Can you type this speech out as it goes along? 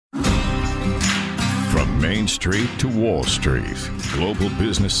Main Street to Wall Street, global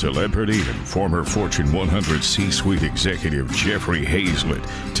business celebrity and former Fortune 100 C-suite executive Jeffrey Hazlett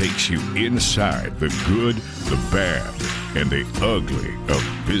takes you inside the good, the bad, and the ugly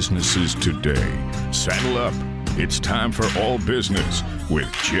of businesses today. Saddle up. It's time for All Business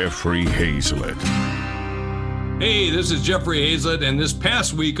with Jeffrey Hazlett. Hey, this is Jeffrey Hazlett, and this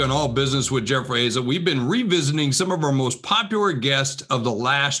past week on All Business with Jeffrey Hazlett, we've been revisiting some of our most popular guests of the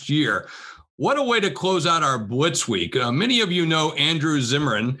last year. What a way to close out our Blitz Week. Many of you know Andrew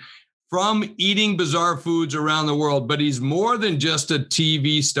Zimmern from Eating Bizarre Foods Around the World, but he's more than just a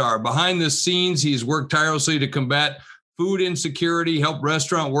TV star. Behind the scenes, he's worked tirelessly to combat food insecurity, help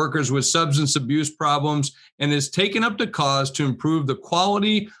restaurant workers with substance abuse problems, and has taken up the cause to improve the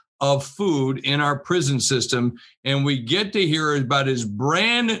quality of food in our prison system. And we get to hear about his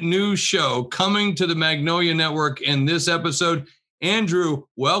brand new show coming to the Magnolia Network in this episode. Andrew,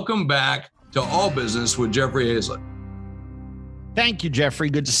 welcome back to All Business with Jeffrey Hazlett. Thank you, Jeffrey.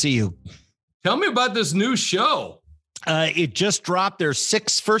 Good to see you. Tell me about this new show. It just dropped. Their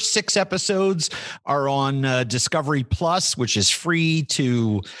first six episodes are on Discovery Plus, which is free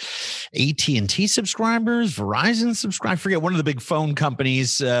to AT&T subscribers, Verizon subscribers. I forget, one of the big phone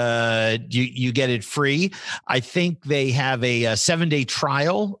companies. You get it free. I think they have a 7-day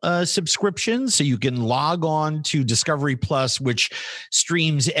trial subscription, so you can log on to Discovery Plus, which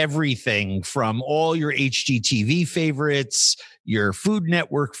streams everything from all your HGTV favorites, your Food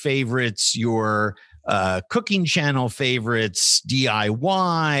Network favorites, your cooking channel favorites,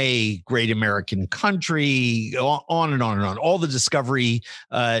 DIY, Great American Country, on and on and on, all the Discovery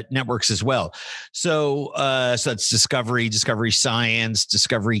networks as well. So that's Discovery Science,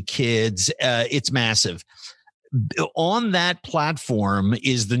 Discovery Kids. It's massive. On that platform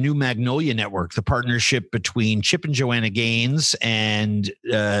is the new Magnolia Network, the partnership between Chip and Joanna Gaines and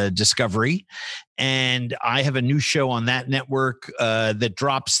Discovery. And I have a new show on that network that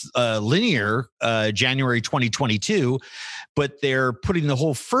drops linear January 2022, but they're putting the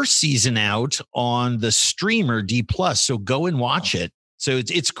whole first season out on the streamer D+. So go and watch it. So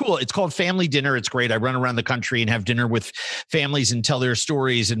it's cool. It's called Family Dinner. It's great. I run around the country and have dinner with families and tell their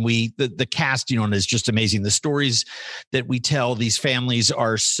stories. And the cast, is just amazing. The stories that we tell these families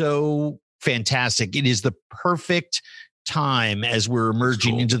are so fantastic. It is the perfect time as we're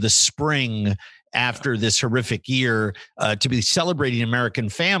emerging into the spring after this horrific year to be celebrating American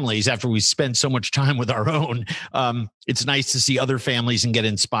families after we spend so much time with our own. It's nice to see other families and get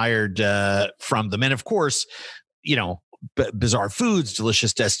inspired from them. And of course, Bizarre Foods,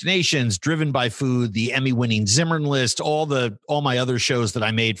 Delicious Destinations, Driven by Food, the Emmy-winning Zimmern List, all my other shows that I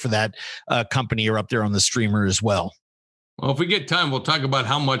made for that company are up there on the streamer as well. Well, if we get time, we'll talk about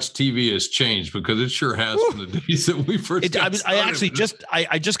how much TV has changed, because it sure has from the days that we first got started.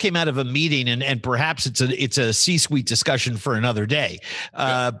 I just came out of a meeting, and perhaps it's a C-suite discussion for another day.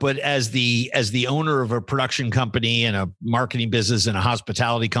 But as the owner of a production company and a marketing business and a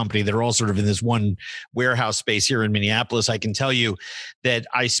hospitality company that are all sort of in this one warehouse space here in Minneapolis, I can tell you that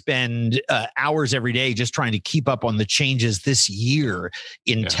I spend hours every day just trying to keep up on the changes this year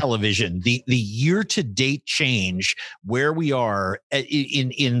in television. The year-to-date change, where we are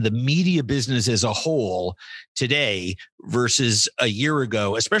in the media business as a whole today versus a year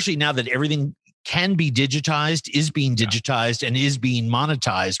ago, especially now that everything can be digitized, is being digitized, and is being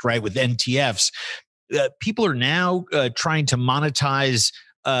monetized, right? With NTFs, people are now trying to monetize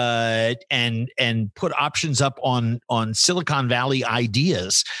and put options up on Silicon Valley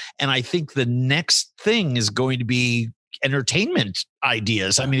ideas. And I think the next thing is going to be entertainment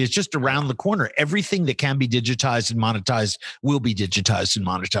ideas. I mean, it's just around the corner. Everything that can be digitized and monetized will be digitized and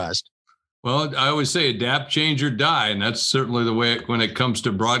monetized. Well, I always say adapt, change, or die. And that's certainly the way when it comes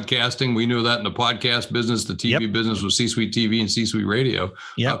to broadcasting. We knew that in the podcast business, the TV business with C-Suite TV and C-Suite Radio.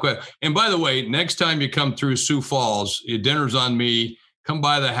 And by the way, next time you come through Sioux Falls, your dinner's on me. Come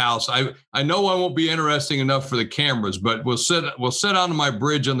by the house. I know I won't be interesting enough for the cameras, but we'll sit on my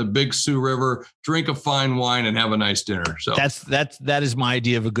bridge on the Big Sioux River, drink a fine wine, and have a nice dinner. So that is my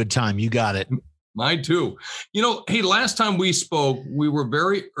idea of a good time. You got it. Mine too. Hey, last time we spoke, we were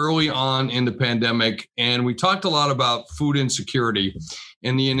very early on in the pandemic, and we talked a lot about food insecurity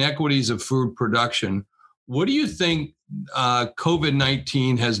and the inequities of food production. What do you think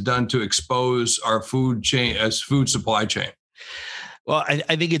COVID-19 has done to expose our food supply chain? Well,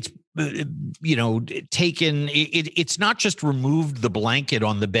 I think it's, it's not just removed the blanket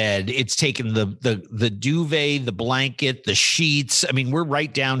on the bed. It's taken the duvet, the blanket, the sheets. I mean, we're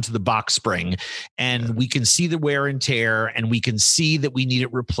right down to the box spring, and we can see the wear and tear, and we can see that we need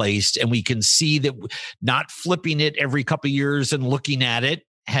it replaced. And we can see that not flipping it every couple of years and looking at it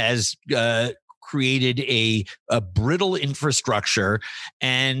has created a brittle infrastructure.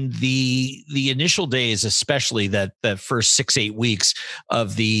 And the initial days, especially that first 6-8 weeks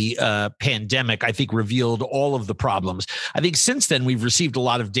of the pandemic, I think revealed all of the problems. I think since then we've received a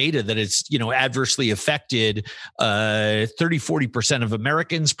lot of data that it's, adversely affected 30-40% of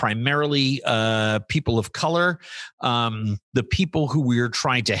Americans, primarily people of color. The people who we're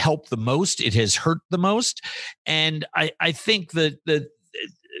trying to help the most, it has hurt the most. And I think that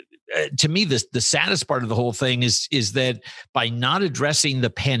to me, the saddest part of the whole thing is that by not addressing the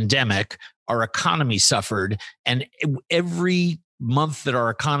pandemic, our economy suffered. And every month that our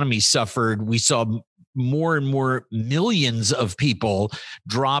economy suffered, we saw more and more millions of people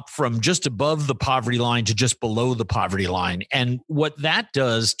drop from just above the poverty line to just below the poverty line. And what that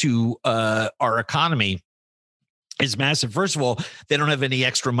does to our economy is massive. First of all, they don't have any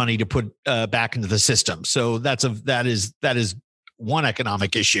extra money to put back into the system. So that is one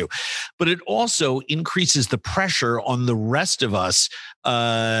economic issue, but it also increases the pressure on the rest of us,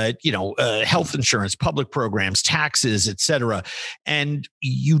 health insurance, public programs, taxes, et cetera. And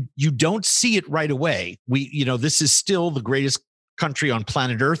you don't see it right away. This is still the greatest country on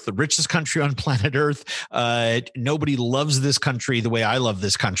planet Earth, the richest country on planet Earth. Nobody loves this country the way I love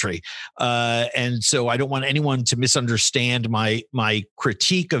this country. And so I don't want anyone to misunderstand my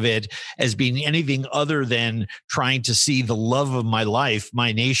critique of it as being anything other than trying to see the love of my life,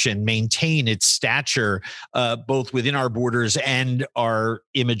 my nation, maintain its stature, both within our borders and our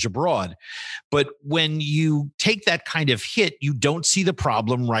image abroad. But when you take that kind of hit, you don't see the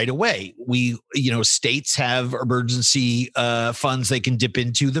problem right away. States have emergency funds they can dip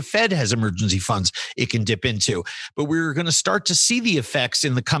into. The Fed has emergency funds it can dip into. But we're going to start to see the effects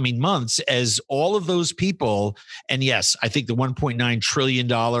in the coming months as all of those people, and yes, I think the $1.9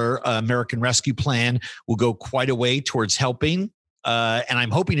 trillion American Rescue Plan will go quite a way towards helping. And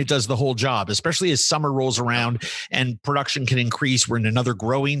I'm hoping it does the whole job, especially as summer rolls around and production can increase. We're in another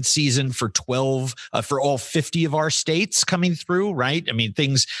growing season for all 50 of our states coming through, right? I mean,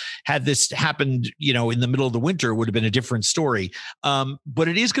 things had this happened, in the middle of the winter, it would have been a different story. But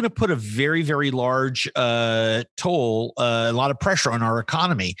it is going to put a very, very large toll, a lot of pressure on our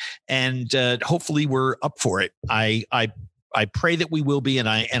economy. And hopefully we're up for it. I pray that we will be, and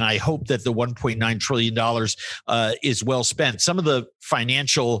I hope that the $1.9 trillion is well spent. Some of the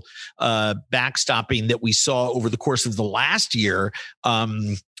financial backstopping that we saw over the course of the last year,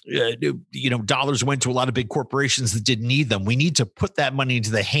 dollars went to a lot of big corporations that didn't need them. We need to put that money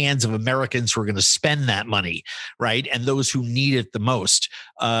into the hands of Americans who are going to spend that money, right? And those who need it the most.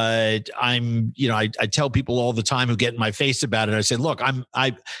 I tell people all the time who get in my face about it. I say, look, I'm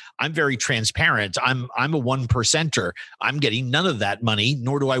very transparent. I'm a 1%er. I'm getting none of that money,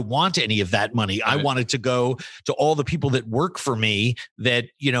 nor do I want any of that money. Right. I want it to go to all the people that work for me that,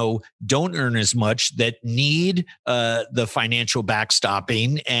 don't earn as much, that need the financial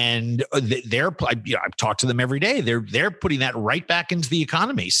backstopping. And I've talked to them every day. They're putting that right back into the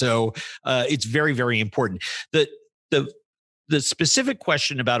economy. So it's very, very important. The specific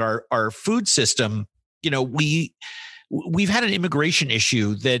question about our food system, we've had an immigration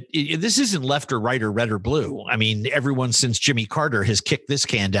issue that this isn't left or right or red or blue. I mean, everyone since Jimmy Carter has kicked this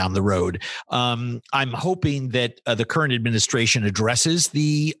can down the road. I'm hoping that the current administration addresses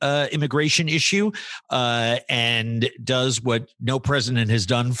the immigration issue and does what no president has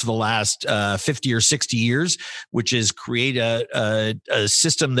done for the last 50 or 60 years, which is create a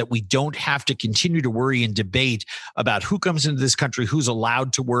system that we don't have to continue to worry and debate about who comes into this country, who's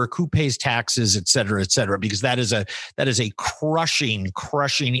allowed to work, who pays taxes, et cetera, because that is a crushing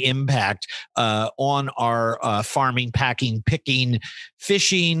impact on our farming, packing, picking,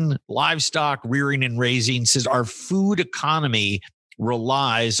 fishing, livestock, rearing and raising. Says our food economy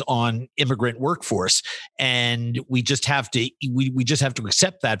relies on immigrant workforce, and we just have to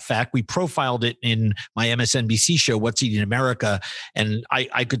accept that fact. We profiled it in my MSNBC show, What's Eating America, and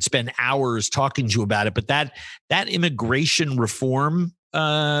I could spend hours talking to you about it. But that immigration reform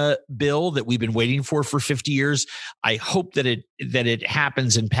bill that we've been waiting for 50 years. I hope that it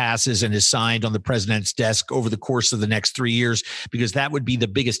happens and passes and is signed on the president's desk over the course of the next 3 years, because that would be the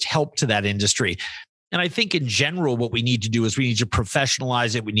biggest help to that industry. And I think in general, what we need to do is we need to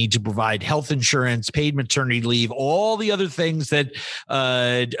professionalize it. We need to provide health insurance, paid maternity leave, all the other things that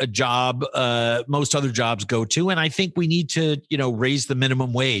most other jobs go to. And I think we need to, raise the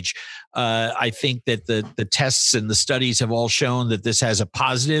minimum wage. I think that the tests and the studies have all shown that this has a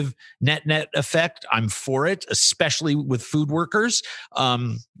positive net effect. I'm for it, especially with food workers,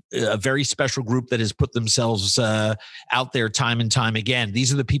 a very special group that has put themselves out there time and time again.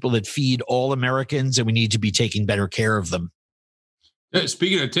 These are the people that feed all Americans, and we need to be taking better care of them.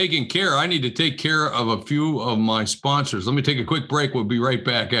 Speaking of taking care, I need to take care of a few of my sponsors. Let me take a quick break. We'll be right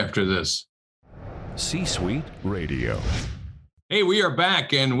back after this. C-Suite Radio. Hey, we are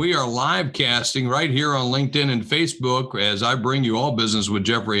back, and we are live casting right here on LinkedIn and Facebook as I bring you All Business with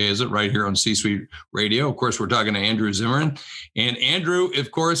Jeffrey Hazlett right here on C-Suite Radio. Of course, we're talking to Andrew Zimmern. And Andrew,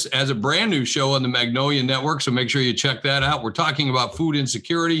 of course, has a brand new show on the Magnolia Network, so make sure you check that out. We're talking about food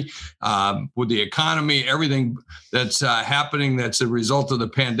insecurity with the economy, everything that's happening that's a result of the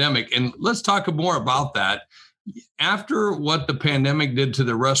pandemic. And let's talk more about that. After what the pandemic did to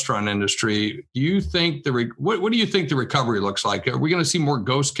the restaurant industry, do you think what do you think the recovery looks like? Are we going to see more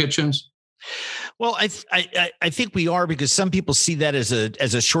ghost kitchens? Well, I think we are, because some people see that as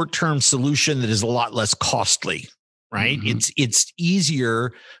a short-term solution that is a lot less costly, right? Mm-hmm. It's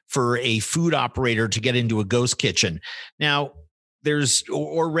easier for a food operator to get into a ghost kitchen. Now, there's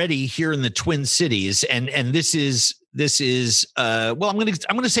already here in the Twin Cities, and this is well, I'm going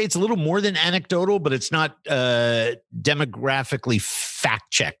to say it's a little more than anecdotal, but it's not demographically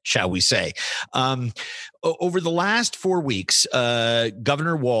fact checked, shall we say. Over the last 4 weeks,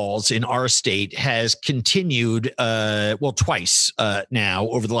 Governor Walz in our state has continued, twice now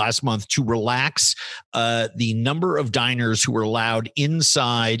over the last month, to relax the number of diners who are allowed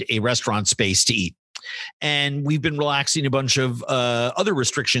inside a restaurant space to eat. And we've been relaxing a bunch of other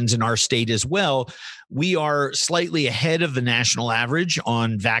restrictions in our state as well. We are slightly ahead of the national average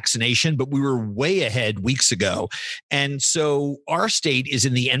on vaccination, but we were way ahead weeks ago. And so our state is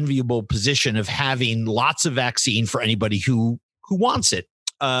in the enviable position of having lots of vaccine for anybody who wants it.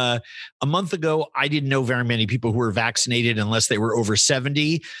 A month ago, I didn't know very many people who were vaccinated unless they were over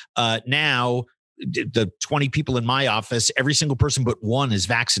 70. Now, the 20 people in my office, every single person but one is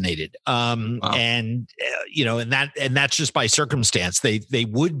vaccinated. Wow. And that's just by circumstance. They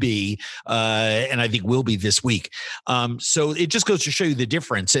would be, and I think will be this week. So it just goes to show you the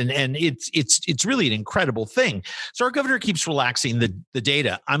difference. And it's really an incredible thing. So our governor keeps relaxing the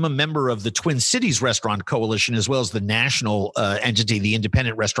data. I'm a member of the Twin Cities Restaurant Coalition, as well as the national entity, the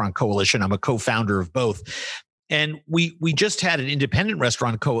Independent Restaurant Coalition. I'm a co-founder of both. And we just had an independent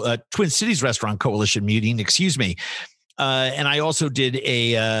Twin Cities Restaurant Coalition meeting, and I also did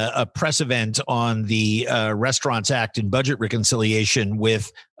a press event on the Restaurants Act and Budget Reconciliation with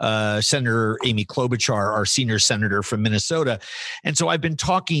Senator Amy Klobuchar, our senior senator from Minnesota. And so I've been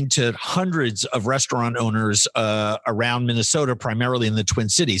talking to hundreds of restaurant owners around Minnesota, primarily in the Twin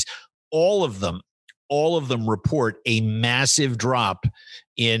Cities. All of them report a massive drop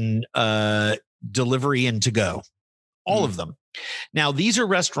in delivery and to go, all of them. Now, these are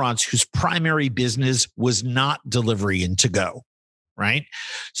restaurants whose primary business was not delivery and to go, right?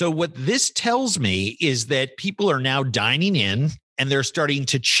 So what this tells me is that people are now dining in and they're starting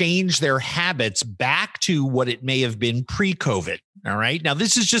to change their habits back to what it may have been pre-COVID. All right. Now,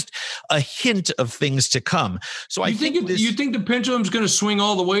 this is just a hint of things to come. So you think the pendulum's going to swing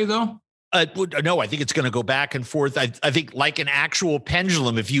all the way, though? No, I think it's going to go back and forth. I think like an actual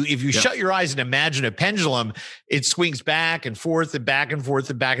pendulum, if you shut your eyes and imagine a pendulum, it swings back and forth and back and forth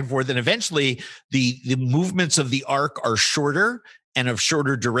and back and forth. And eventually the movements of the arc are shorter and of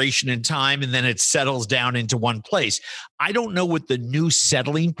shorter duration in time, and then it settles down into one place. I don't know what the new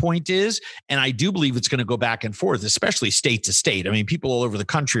settling point is, and I do believe it's going to go back and forth, especially state to state. I mean, people all over the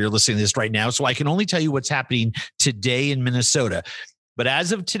country are listening to this right now, so I can only tell you what's happening today in Minnesota. But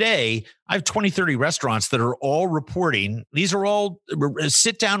as of today, I have 20, 30 restaurants that are all reporting. These are all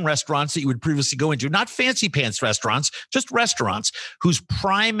sit-down restaurants that you would previously go into, not fancy pants restaurants, just restaurants whose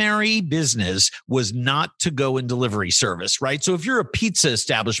primary business was not to go and delivery service, right? So if you're a pizza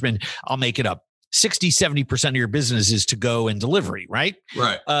establishment, I'll make it up, 60, 70% of your business is to go and delivery, right?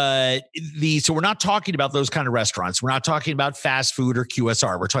 Right. So we're not talking about those kind of restaurants. We're not talking about fast food or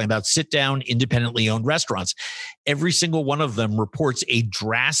QSR. We're talking about sit-down, independently owned restaurants. Every single one of them reports a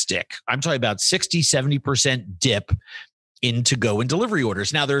drastic, I'm talking about 60, 70% dip in to-go and delivery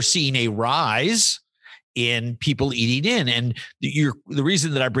orders. Now they're seeing a rise in people eating in. And the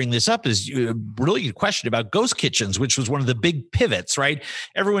reason that I bring this up is really a question about ghost kitchens, which was one of the big pivots, right?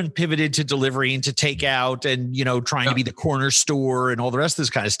 Everyone pivoted to delivery and to takeout and, trying to be the corner store and all the rest of this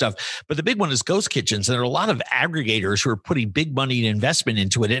kind of stuff. But the big one is ghost kitchens. And there are a lot of aggregators who are putting big money and investment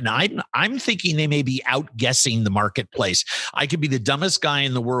into it. And I'm thinking they may be outguessing the marketplace. I could be the dumbest guy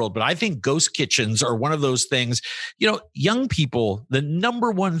in the world, but I think ghost kitchens are one of those things, young people, the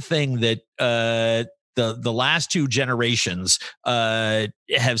number one thing that, the last two generations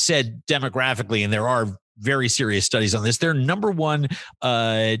have said demographically, and there are very serious studies on this, their number one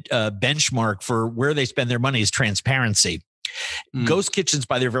benchmark for where they spend their money is transparency. Ghost kitchens,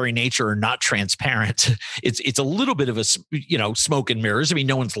 by their very nature, are not transparent. It's a little bit of a, smoke and mirrors. I mean,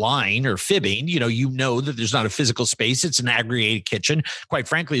 no one's lying or fibbing. You know that there's not a physical space. It's an aggregated kitchen. Quite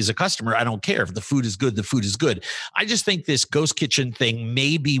frankly, as a customer, I don't care if the food is good. The food is good. I just think this ghost kitchen thing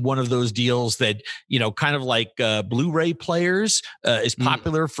may be one of those deals that kind of like Blu-ray players is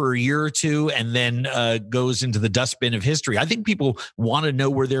popular for a year or two and then goes into the dustbin of history. I think people want to know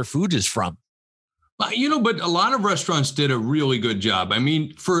where their food is from. But a lot of restaurants did a really good job. I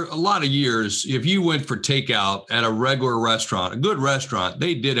mean, for a lot of years, if you went for takeout at a regular restaurant, a good restaurant,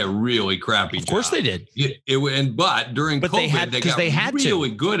 they did a really crappy job. Of course they did. But during COVID, they got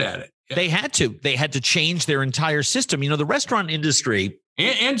really good at it. Yeah. They had to change their entire system. The restaurant industry.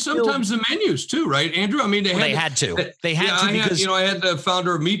 And sometimes the menus too, right, Andrew? I mean, they had to because I had the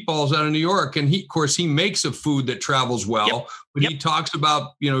founder of Meatballs out of New York, and he makes a food that travels well, but he talks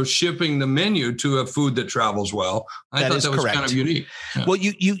about shipping the menu to a food that travels well. I thought that was kind of unique. Yeah. Well,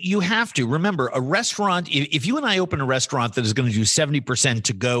 you have to remember a restaurant. If you and I open a restaurant that is going to do 70%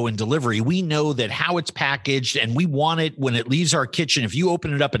 to go and delivery, we know that how it's packaged, and we want it when it leaves our kitchen. If you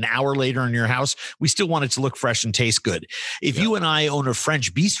open it up an hour later in your house, we still want it to look fresh and taste good. If you and I own a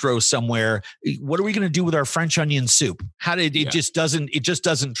French bistro somewhere, what are we going to do with our French onion soup? It just doesn't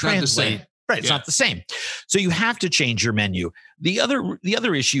translate. Right. It's not the same. So you have to change your menu. The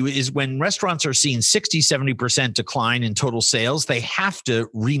other issue is when restaurants are seeing 60-70% decline in total sales, they have to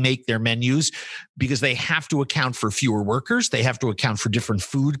remake their menus because they have to account for fewer workers. They have to account for different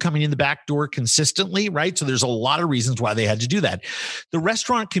food coming in the back door consistently, right? So there's a lot of reasons why they had to do that. The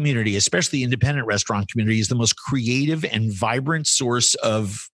restaurant community, especially the independent restaurant community, is the most creative and vibrant source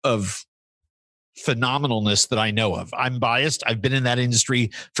of phenomenalness that I know of. I'm biased. I've been in that industry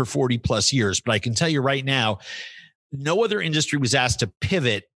for 40 plus years, but I can tell you right now, no other industry was asked to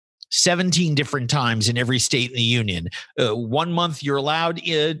pivot 17 different times in every state in the union. 1 month you're allowed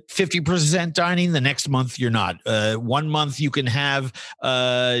 50% dining. The next month you're not. 1 month you can have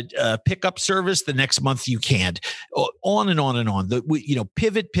a pickup service. The next month you can't. On and on and on.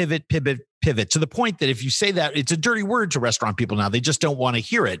 Pivot to the point that if you say that, it's a dirty word to restaurant people now. They just don't want to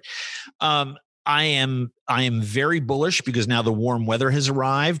hear it. I am very bullish because now the warm weather has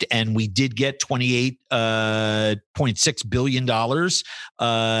arrived and we did get $28.6 billion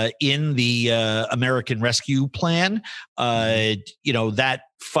in the American Rescue Plan. That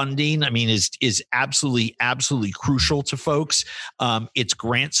funding, is absolutely crucial to folks. It's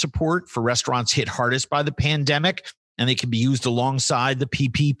grant support for restaurants hit hardest by the pandemic. And they can be used alongside the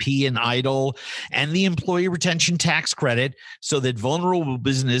PPP and EIDL and the employee retention tax credit so that vulnerable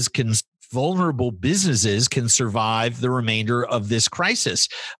businesses can survive the remainder of this crisis.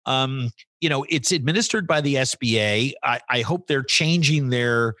 It's administered by the SBA. I hope they're changing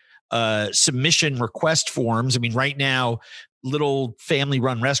their submission request forms. Right now, little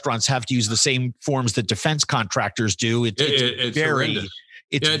family-run restaurants have to use the same forms that defense contractors do. It's very horrendous.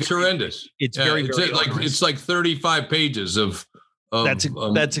 It's horrendous. It's like 35 pages of that's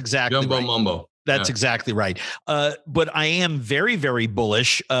exactly jumbo right. mumbo. That's exactly right. But I am very, very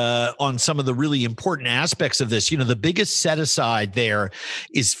bullish on some of the really important aspects of this. The biggest set aside there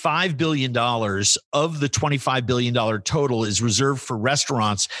is $5 billion of the $25 billion total is reserved for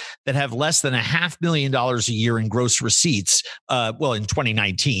restaurants that have less than $500,000 a year in gross receipts. In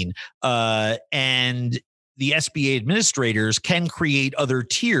 2019. And the SBA administrators can create other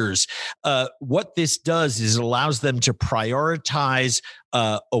tiers. What this does is it allows them to prioritize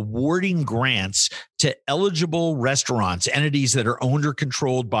awarding grants to eligible restaurants, entities that are owned or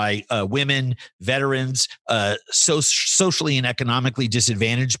controlled by women, veterans, socially and economically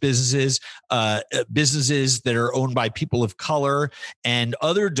disadvantaged businesses, businesses that are owned by people of color, and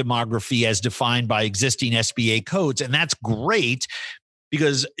other demography as defined by existing SBA codes. And that's great.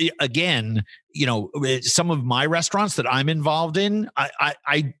 Because again, some of my restaurants that I'm involved in,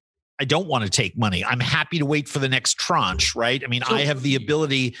 I don't want to take money. I'm happy to wait for the next tranche, right? I have the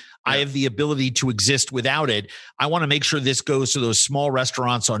ability. I have the ability to exist without it. I want to make sure this goes to those small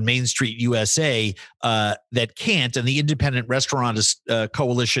restaurants on Main Street, USA, that can't. And the Independent Restaurant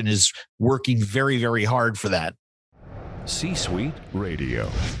Coalition is working very, very hard for that. C-Suite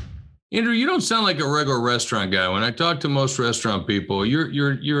Radio. Andrew, you don't sound like a regular restaurant guy. When I talk to most restaurant people,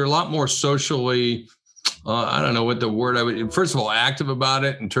 you're a lot more socially, I don't know what the word I would, first of all, active about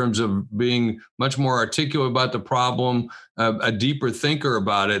it in terms of being much more articulate about the problem, a deeper thinker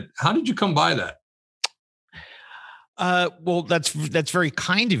about it. How did you come by that? Well, that's very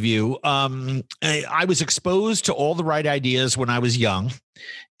kind of you. I was exposed to all the right ideas when I was young.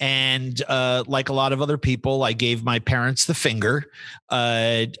 And like a lot of other people, I gave my parents the finger.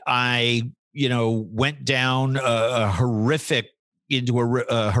 I went down a horrific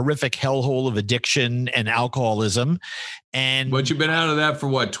hellhole of addiction and alcoholism. But you've been out of that for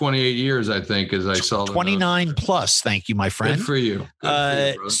what, 28 years, I think, as I saw. 29 plus. Thank you, my friend. Good for you.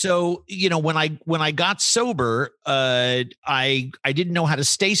 So, when I got sober, I didn't know how to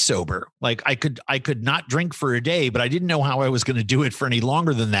stay sober. Like I could not drink for a day, but I didn't know how I was going to do it for any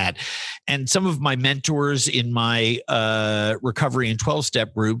longer than that. And some of my mentors in my recovery and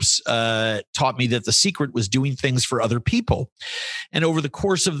 12-step groups taught me that the secret was doing things for other people. And over the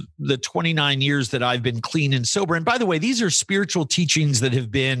course of the 29 years that I've been clean and sober, and by the way, these are spiritual teachings that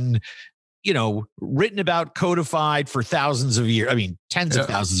have been, written about, codified for thousands of years. I mean, tens of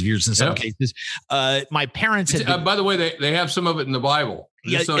thousands of years in some cases. My parents had by the way, they have some of it in the Bible.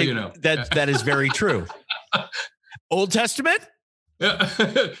 Just so you know. That is very true. Old Testament?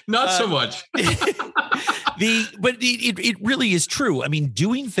 Not so much. But it really is true. I mean,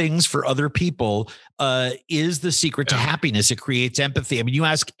 doing things for other people is the secret to happiness. It creates empathy. I mean, you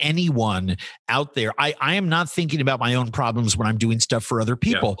ask anyone out there, I am not thinking about my own problems when I'm doing stuff for other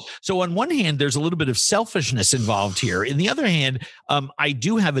people. Yeah. So on one hand, there's a little bit of selfishness involved here. In the other hand, I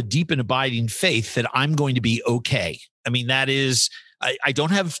do have a deep and abiding faith that I'm going to be okay. I mean, that is, I don't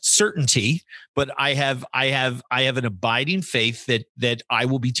have certainty, but I have an abiding faith that I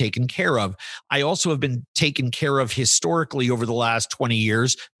will be taken care of. I also have been taken care of historically over the last 20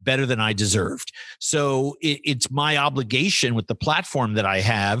 years better than I deserved. So it's my obligation with the platform that I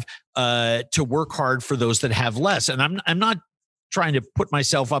have to work hard for those that have less. And I'm not trying to put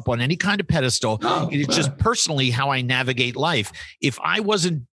myself up on any kind of pedestal. It's just personally how I navigate life. If I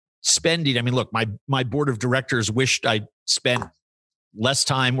wasn't spending, I mean, look, my board of directors wished I spent less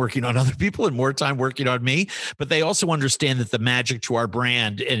time working on other people and more time working on me, but they also understand that the magic to our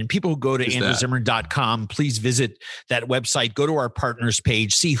brand, and people who go to andrewzimmern.com, please visit that website, go to our partners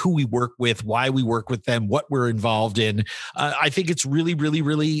page, see who we work with, why we work with them, what we're involved in. I think it's really, really,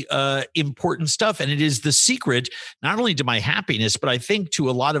 really important stuff. And it is the secret, not only to my happiness, but I think to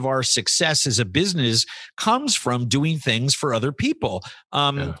a lot of our success as a business comes from doing things for other people.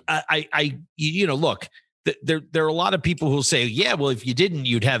 Look, there are a lot of people who say, yeah, well, if you didn't,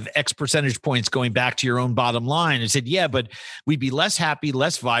 you'd have X percentage points going back to your own bottom line. I said, yeah, but we'd be less happy,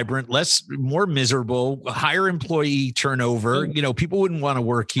 less vibrant, more miserable, higher employee turnover. People wouldn't want to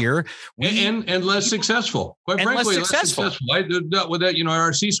work here. And less successful. Quite frankly, less successful. With that,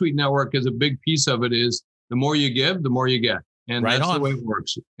 our C-suite network is a big piece of it is the more you give, the more you get. And that's the way it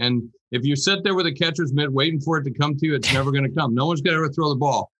works. And if you sit there with a catcher's mitt waiting for it to come to you, it's never going to come. No one's going to ever throw the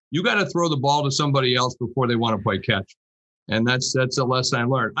ball. You got to throw the ball to somebody else before they want to play catch. And that's a lesson I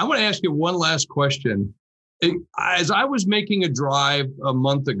learned. I want to ask you one last question. As I was making a drive a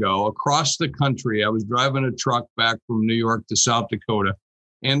month ago across the country, I was driving a truck back from New York to South Dakota.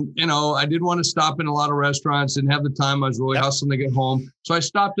 And, I didn't want to stop in a lot of restaurants, didn't have the time. I was really hustling to get home. So I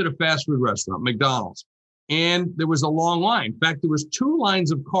stopped at a fast food restaurant, McDonald's. And there was a long line. In fact, there was 2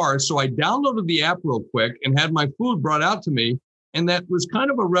 lines of cars. So I downloaded the app real quick and had my food brought out to me. And that was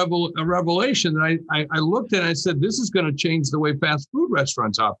kind of a revelation that I looked at and I said, this is going to change the way fast food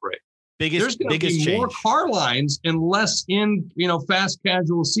restaurants operate. There's going to be more car lines and less in, fast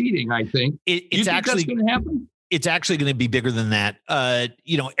casual seating, I think. It's actually going to happen. It's actually going to be bigger than that.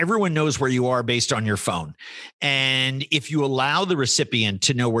 Everyone knows where you are based on your phone. And if you allow the recipient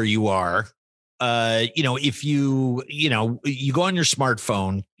to know where you are, if you go on your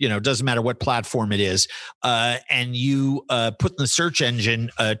smartphone, it doesn't matter what platform it is, and you put in the search engine,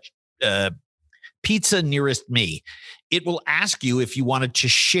 pizza nearest me, it will ask you if you wanted to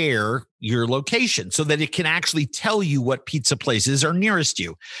share your location so that it can actually tell you what pizza places are nearest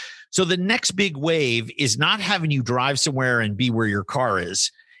you. So the next big wave is not having you drive somewhere and be where your car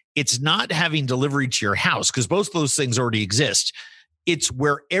is. It's not having delivery to your house, because both of those things already exist. It's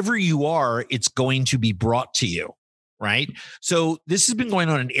wherever you are, it's going to be brought to you, right? So this has been going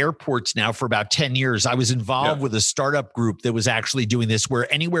on in airports now for about 10 years. I was involved with a startup group that was actually doing this,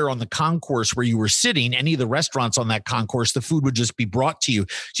 where anywhere on the concourse where you were sitting, any of the restaurants on that concourse, the food would just be brought to you.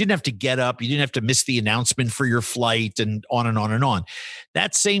 So you didn't have to get up. You didn't have to miss the announcement for your flight, and on and on and on.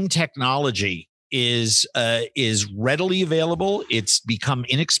 That same technology is readily available. It's become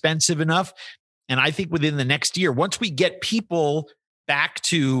inexpensive enough. And I think within the next year, once we get people back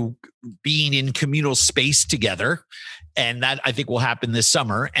to being in communal space together, and that I think will happen this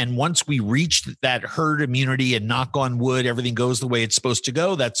summer. And once we reach that herd immunity and knock on wood, everything goes the way it's supposed to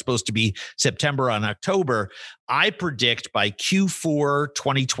go, that's supposed to be September and October. I predict by Q4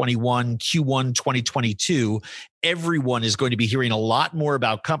 2021, Q1 2022, everyone is going to be hearing a lot more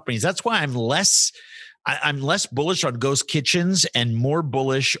about companies. That's why I'm less I'm less bullish on ghost kitchens and more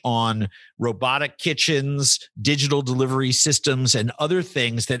bullish on robotic kitchens, digital delivery systems, and other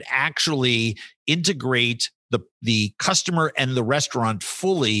things that actually integrate the customer and the restaurant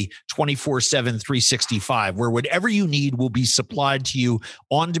fully 24/7, 365, where whatever you need will be supplied to you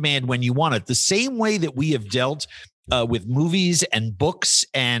on demand when you want it. The same way that we have dealt with movies and books.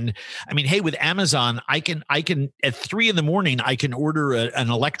 And I mean, hey, with Amazon, I can at 3 a.m, I can order an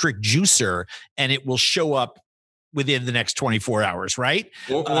electric juicer and it will show up within the next 24 hours, right?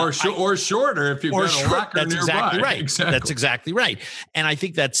 Or shorter if you've got a locker That's nearby. exactly right. Exactly. That's exactly right. And I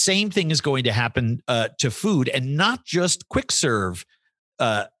think that same thing is going to happen to food, and not just quick serve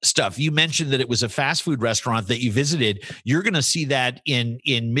stuff. You mentioned that it was a fast food restaurant that you visited. You're going to see that in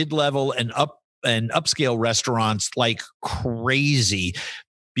mid-level and upscale restaurants like crazy,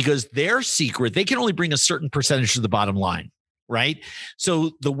 because their secret, they can only bring a certain percentage to the bottom line. Right.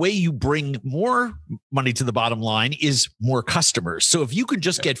 So the way you bring more money to the bottom line is more customers. So if you could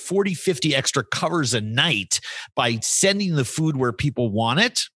just get 40, 50 extra covers a night by sending the food where people want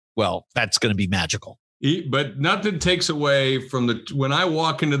it, well, that's going to be magical. But nothing takes away from when I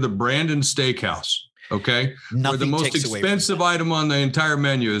walk into the Brandon Steakhouse, okay, where the most expensive item on the entire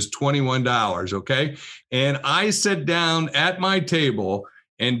menu is $21, okay? And I sit down at my table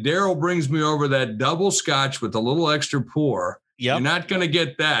and Daryl brings me over that double scotch with a little extra pour. Yep. You're not going to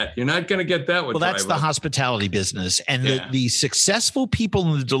get that. You're not going to get that with that's the hospitality business. And the successful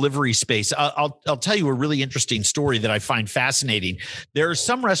people in the delivery space. I'll tell you a really interesting story that I find fascinating. There are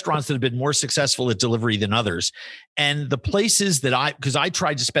some restaurants that have been more successful at delivery than others. And the places that because I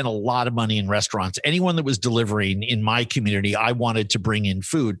tried to spend a lot of money in restaurants, anyone that was delivering in my community, I wanted to bring in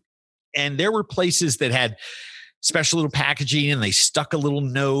food. And there were places that had special little packaging and they stuck a little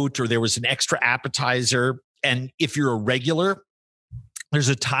note, or there was an extra appetizer. And if you're a regular, there's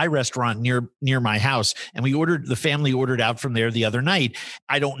a Thai restaurant near my house, and the family ordered out from there the other night.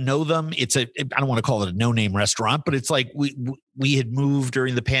 I don't know them. I don't want to call it a no-name restaurant, but it's like we had moved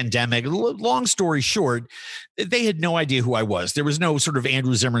during the pandemic. Long story short, they had no idea who I was. There was no sort of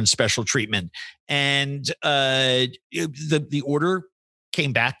Andrew Zimmern special treatment. And the order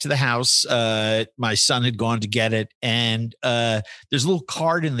came back to the house. My son had gone to get it. And there's a little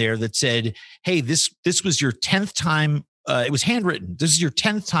card in there that said, hey, this was your 10th time. It was handwritten. This is your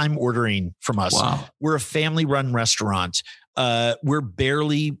 10th time ordering from us. Wow. We're a family-run restaurant. We're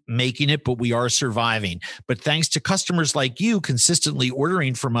barely making it, but we are surviving. But thanks to customers like you consistently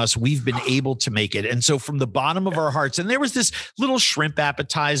ordering from us, we've been able to make it. And so from the bottom of our hearts, and there was this little shrimp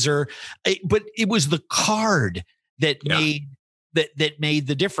appetizer, but it was the card that made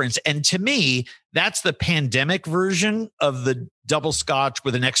the difference. And to me, that's the pandemic version of the double scotch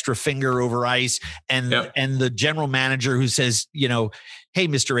with an extra finger over ice, and the general manager who says, hey,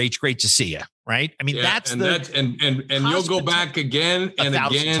 Mr. H, great to see you. Right? I mean, and you'll go back again and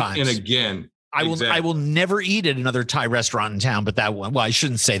again times. And again. I will never eat at another Thai restaurant in town, but that one. Well, I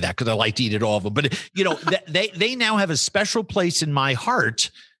shouldn't say that because I like to eat at all of them. But they now have a special place in my heart.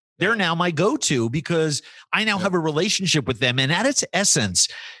 They're now my go-to because I now have a relationship with them. And at its essence,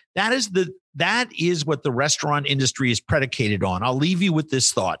 that is what the restaurant industry is predicated on. I'll leave you with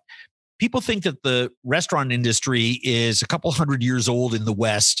this thought. People think that the restaurant industry is a couple hundred years old in the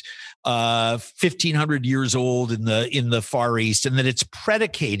West, 1,500 years old in the Far East, and that it's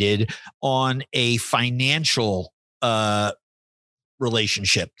predicated on a financial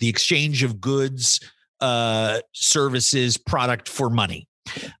relationship, the exchange of goods, services, product for money.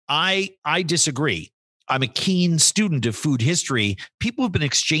 I disagree. I'm a keen student of food history. People have been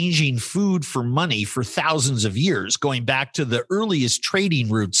exchanging food for money for thousands of years, going back to the earliest trading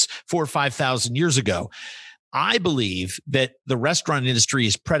routes 4,000 or 5,000 years ago. I believe that the restaurant industry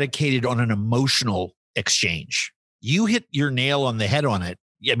is predicated on an emotional exchange. You hit your nail on the head on it.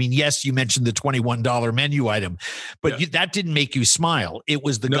 I mean, yes, you mentioned the $21 menu item, but that didn't make you smile. It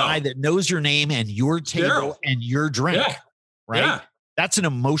was the guy that knows your name and your table and your drink, right? Yeah. That's an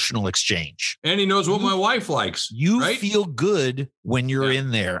emotional exchange. And he knows what my wife likes. You feel good when you're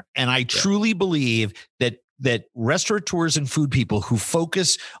in there. And I truly believe that restaurateurs and food people who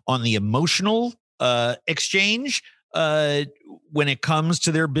focus on the emotional exchange when it comes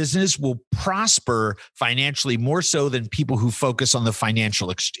to their business will prosper financially more so than people who focus on the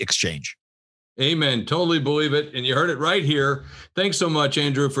financial exchange. Amen. Totally believe it. And you heard it right here. Thanks so much,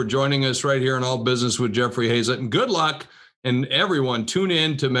 Andrew, for joining us right here on All Business with Jeffrey Hazlett. And good luck. And everyone, tune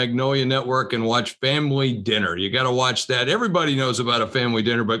in to Magnolia Network and watch Family Dinner. You got to watch that. Everybody knows about a family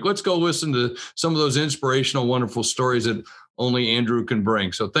dinner, but let's go listen to some of those inspirational, wonderful stories that only Andrew can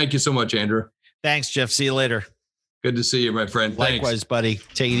bring. So thank you so much, Andrew. Thanks, Jeff. See you later. Good to see you, my friend. Likewise, Thanks. buddy.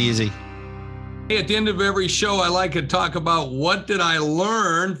 Take it easy. At the end of every show, I like to talk about what did I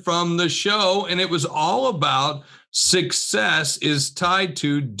learn from the show, and it was all about success is tied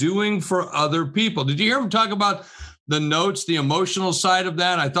to doing for other people. Did you hear him talk about the notes, the emotional side of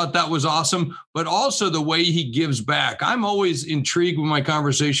that? I thought that was awesome, but also the way he gives back. I'm always intrigued with my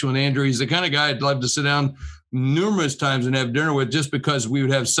conversation with Andrew. He's the kind of guy I'd love to sit down numerous times and have dinner with, just because we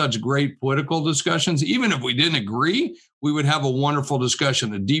would have such great political discussions. Even if we didn't agree, we would have a wonderful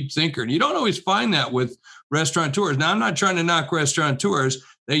discussion, a deep thinker. And you don't always find that with restaurateurs. Now, I'm not trying to knock restaurateurs.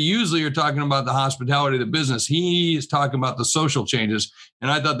 They usually are talking about the hospitality of the business. He is talking about the social changes. And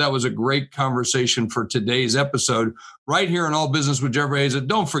I thought that was a great conversation for today's episode right here in All Business with Jeffrey Hazlett.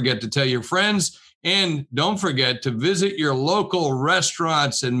 Don't forget to tell your friends, and don't forget to visit your local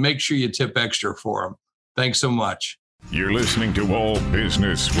restaurants and make sure you tip extra for them. Thanks so much. You're listening to All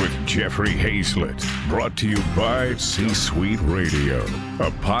Business with Jeffrey Hazlett, brought to you by C-Suite Radio,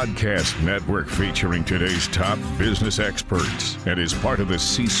 a podcast network featuring today's top business experts, and is part of the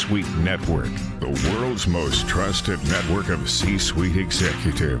C-Suite Network, the world's most trusted network of C-Suite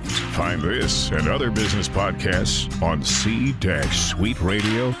executives. Find this and other business podcasts on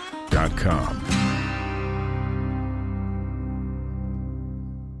c-suiteradio.com.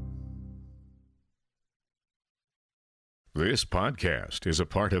 This podcast is a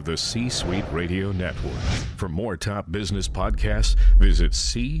part of the C-Suite Radio Network. For more top business podcasts, visit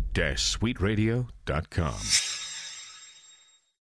c-suiteradio.com.